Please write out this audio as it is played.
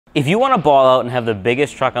If you want to ball out and have the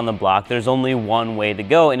biggest truck on the block, there's only one way to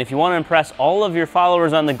go. And if you want to impress all of your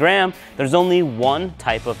followers on the gram, there's only one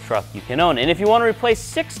type of truck you can own. And if you want to replace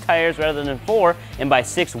 6 tires rather than 4 and buy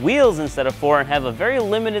 6 wheels instead of 4 and have a very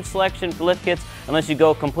limited selection for lift kits, unless you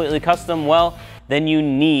go completely custom, well, then you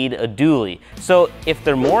need a dually. So if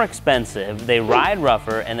they're more expensive, they ride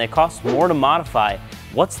rougher, and they cost more to modify,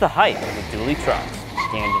 what's the hype of the dually trucks?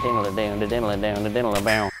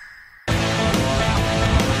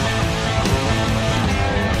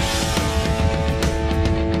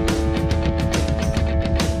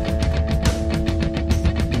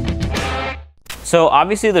 So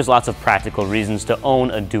obviously there's lots of practical reasons to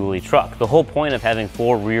own a dually truck. The whole point of having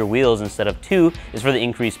 4 rear wheels instead of 2 is for the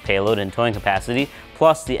increased payload and towing capacity,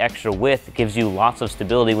 plus the extra width gives you lots of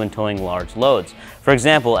stability when towing large loads. For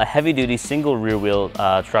example, a heavy-duty single rear wheel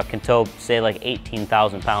truck can tow, say, like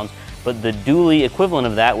 18,000 pounds, but the dually equivalent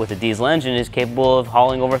of that with a diesel engine is capable of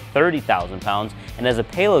hauling over 30,000 pounds and has a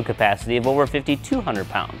payload capacity of over 5,200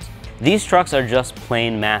 pounds. These trucks are just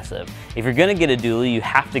plain massive. If you're gonna get a dually, you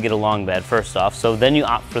have to get a long bed first off, so then you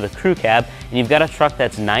opt for the crew cab, and you've got a truck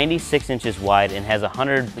that's 96 inches wide and has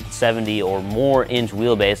 170 or more inch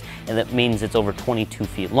wheelbase, and that means it's over 22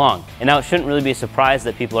 feet long. And now it shouldn't really be a surprise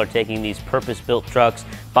that people are taking these purpose-built trucks,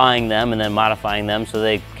 buying them, and then modifying them so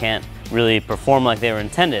they can't really perform like they were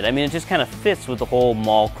intended. I mean, it just kind of fits with the whole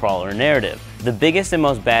mall crawler narrative. The biggest and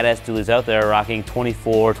most badass dualies out there are rocking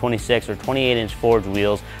 24, 26, or 28 inch forged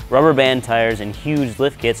wheels, rubber band tires, and huge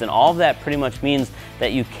lift kits, and all of that pretty much means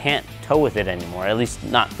that you can't tow with it anymore, at least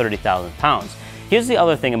not 30,000 pounds. Here's the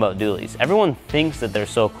other thing about dualies. Everyone thinks that they're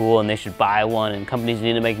so cool and they should buy one, and companies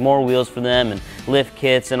need to make more wheels for them and lift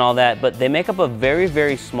kits and all that, but they make up a very,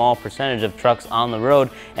 very small percentage of trucks on the road,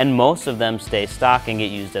 and most of them stay stock and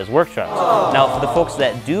get used as work trucks. Now, for the folks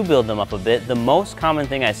that do build them up a bit, the most common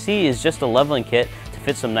thing I see is just a leveling kit to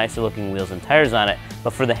fit some nicer looking wheels and tires on it.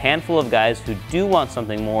 But for the handful of guys who do want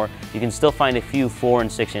something more, you can still find a few 4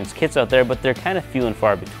 and 6 inch kits out there, but they're kind of few and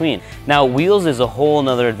far between. Now, wheels is a whole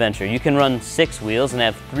nother adventure. You can run 6 wheels and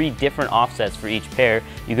have 3 different offsets for each pair.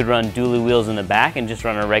 You could run dually wheels in the back and just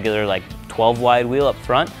run a regular like 12 wide wheel up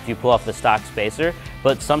front if you pull off the stock spacer,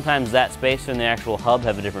 but sometimes that spacer and the actual hub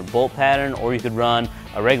have a different bolt pattern, or you could run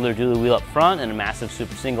a regular dually wheel up front and a massive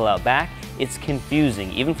super single out back. It's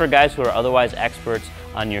confusing, even for guys who are otherwise experts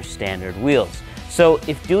on your standard wheels. So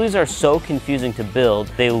if dualies are so confusing to build,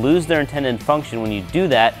 they lose their intended function when you do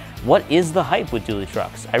that. What is the hype with dually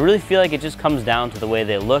trucks? I really feel like it just comes down to the way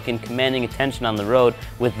they look and commanding attention on the road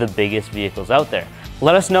with the biggest vehicles out there.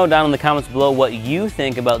 Let us know down in the comments below what you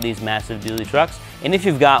think about these massive dually trucks. And if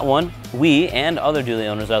you've got one, we and other dually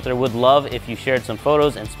owners out there would love if you shared some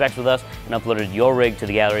photos and specs with us and uploaded your rig to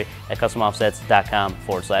the gallery at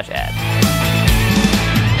customoffsets.com/ad.